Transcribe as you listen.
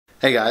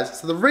Hey guys,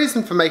 so the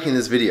reason for making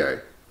this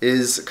video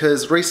is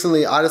because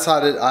recently I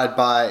decided I'd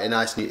buy a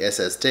nice new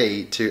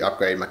SSD to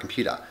upgrade my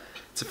computer.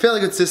 It's a fairly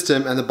good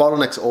system and the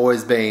bottleneck's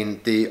always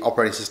been the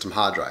operating system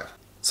hard drive.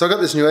 So I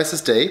got this new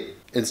SSD,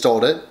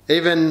 installed it,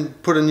 even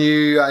put a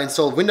new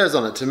installed Windows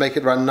on it to make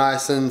it run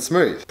nice and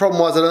smooth.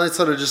 Problem was I only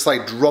sort of just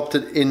like dropped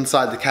it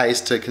inside the case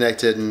to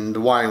connect it and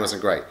the wiring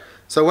wasn't great.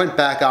 So I went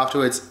back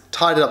afterwards,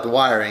 tidied up the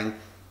wiring,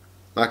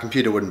 my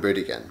computer wouldn't boot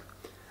again.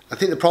 I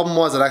think the problem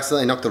was I'd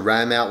accidentally knocked the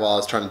RAM out while I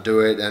was trying to do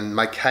it and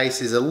my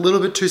case is a little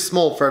bit too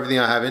small for everything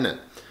I have in it.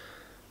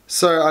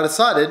 So I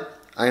decided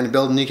I'm going to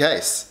build a new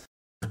case.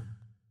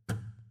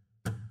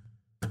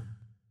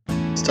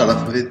 Start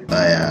off with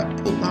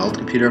I pulled my old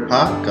computer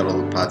apart, got all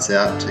the parts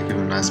out to give it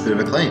a nice bit of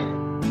a clean.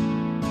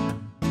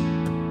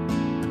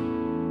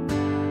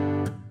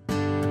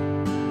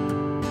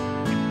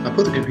 I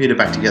put the computer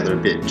back together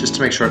a bit just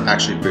to make sure it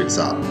actually boots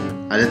up.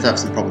 I did have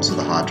some problems with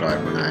the hard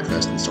drive when I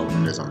first installed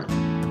Windows on it.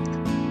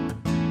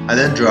 I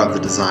then drew up the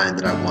design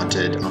that I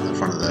wanted on the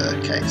front of the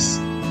case.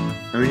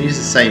 I'm going to use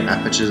the same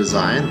aperture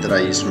design that I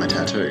used for my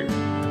tattoo.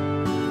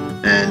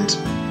 And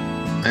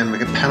I'm going to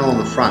make a panel on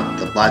the front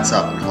that lights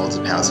up and holds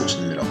a power switch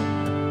in the middle.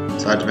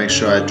 So I had to make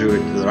sure I drew it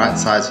to the right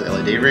size for the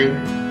LED ring,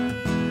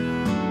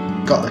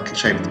 got the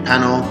shape of the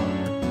panel,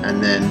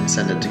 and then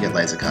send it to get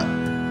laser cut.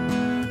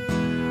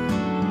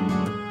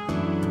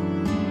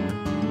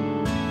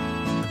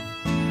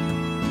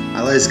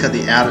 I laser cut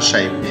the outer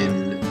shape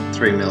in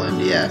 3mm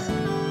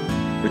MDF,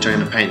 which I'm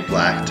going to paint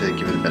black to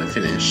give it a better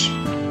finish.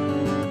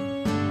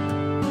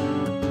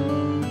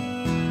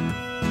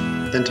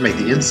 Then to make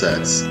the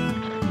inserts,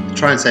 to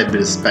try and save a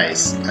bit of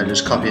space, I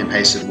just copy and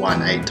pasted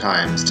one 8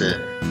 times to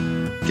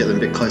get them a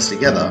bit close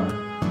together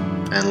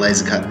and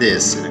laser cut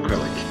this in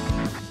acrylic.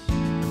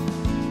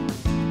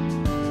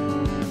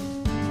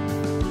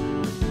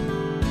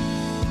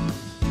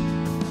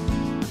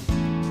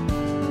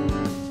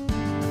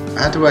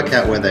 I had to work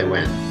out where they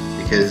went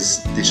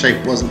because the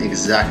shape wasn't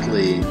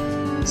exactly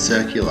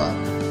circular,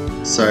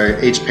 so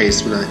each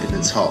piece would only fit in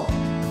its hole.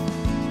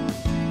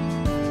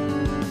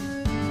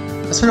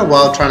 I spent a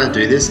while trying to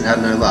do this and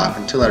had no luck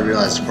until I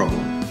realised the problem.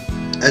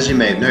 As you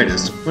may have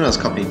noticed, when I was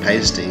copying and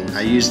pasting,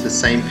 I used the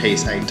same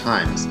piece 8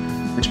 times,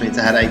 which means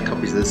I had 8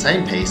 copies of the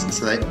same piece,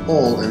 so they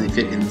all only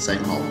fit in the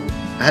same hole.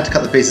 I had to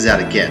cut the pieces out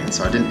again,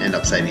 so I didn't end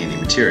up saving any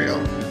material,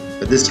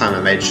 but this time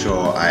I made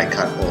sure I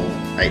cut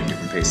all 8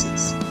 different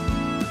pieces.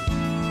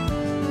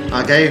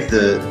 I gave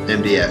the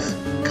MDF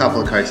a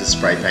couple of coats of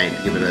spray paint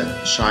to give it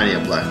a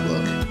shinier black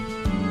look,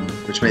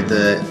 which made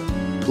the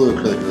blue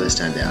acrylic really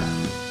stand out.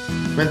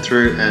 Went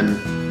through and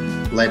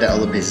laid out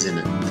all the pieces in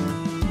it.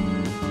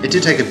 It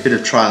did take a bit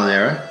of trial and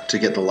error to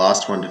get the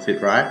last one to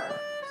fit right,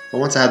 but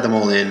once I had them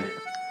all in,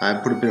 I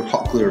put a bit of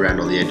hot glue around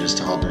all the edges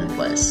to hold them in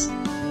place.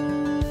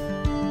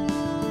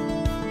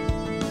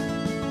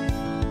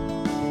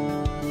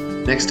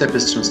 Next step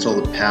is to install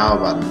the power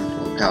button,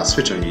 or the power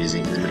switch I'm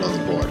using, in the middle of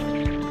the board.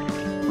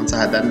 Once I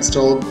had that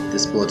installed,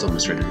 this board's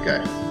almost ready to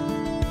go.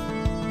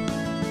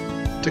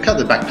 To cut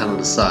the back panel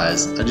to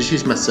size, I just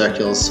used my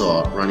circular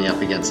saw running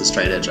up against the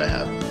straight edge I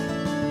have.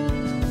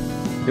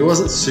 It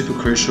wasn't super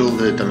crucial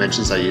the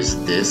dimensions I used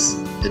for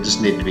this, it just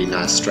needed to be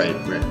nice straight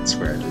red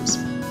square edges.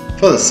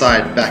 For the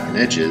side, back and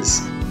edges,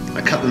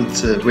 I cut them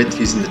to width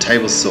using the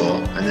table saw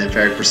and then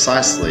very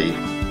precisely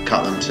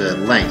cut them to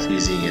length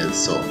using a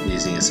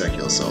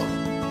circular saw.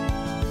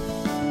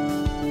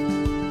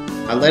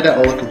 I laid out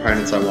all the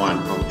components I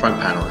want on the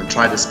front panel and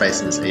tried to space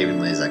them as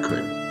evenly as I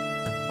could.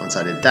 Once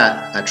I did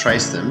that, I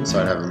traced them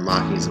so I'd have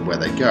markings of where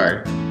they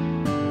go.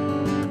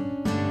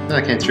 Then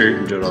I came through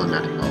and drilled all the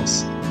mounting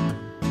holes.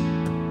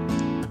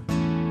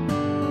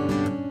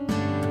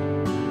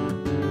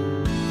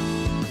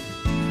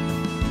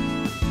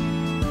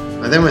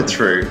 I then went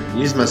through and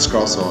used my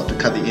scroll saw to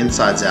cut the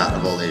insides out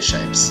of all these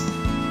shapes.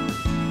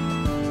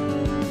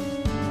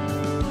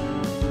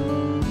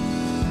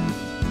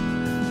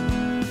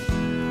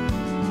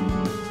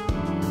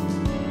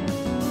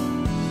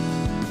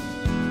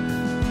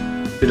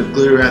 Bit of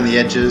glue around the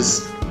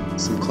edges,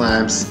 some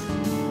clamps,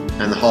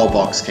 and the whole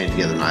box came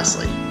together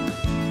nicely.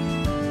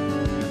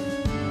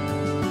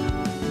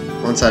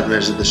 Once I'd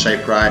measured the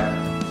shape right,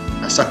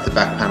 I stuck the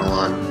back panel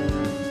on.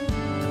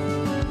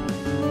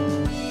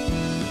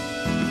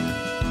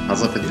 I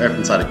was left with the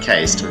open-sided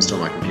case to install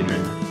my computer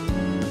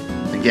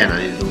in. Again,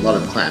 I needed a lot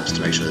of clamps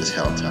to make sure this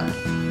held tight.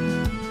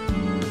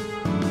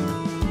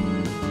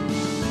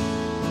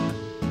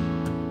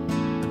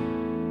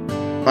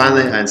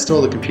 Finally, I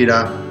installed the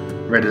computer,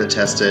 ready to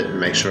test it and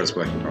make sure it's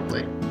working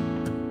properly.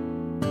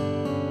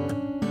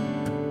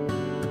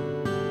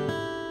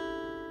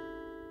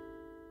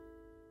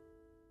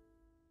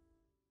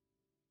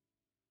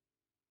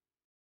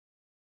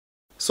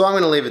 So I'm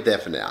going to leave it there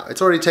for now.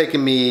 It's already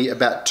taken me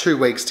about 2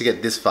 weeks to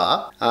get this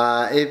far.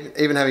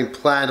 Even having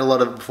planned a lot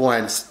of it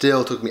beforehand, it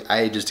still took me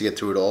ages to get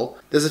through it all.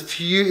 There's a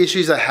few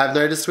issues I have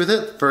noticed with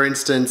it. For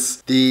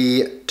instance,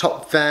 the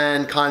top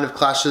fan kind of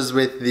clashes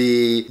with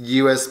the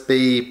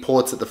USB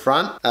ports at the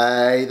front.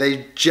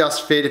 They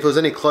just fit. If it was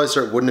any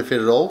closer, it wouldn't have fit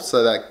at all,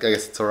 so that, I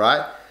guess it's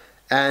alright.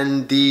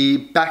 and the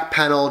back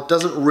panel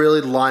doesn't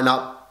really line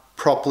up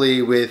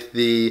properly with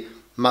the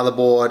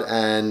motherboard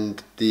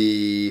and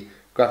the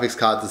graphics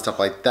cards and stuff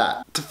like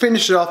that. To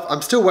finish it off,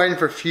 I'm still waiting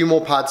for a few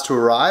more parts to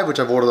arrive, which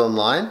I've ordered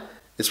online.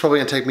 It's probably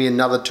going to take me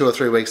another 2 or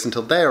 3 weeks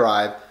until they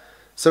arrive.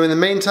 So in the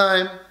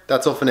meantime,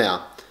 that's all for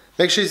now.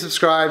 Make sure you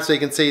subscribe so you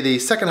can see the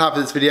second half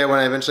of this video when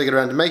I eventually get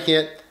around to making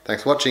it.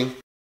 Thanks for watching.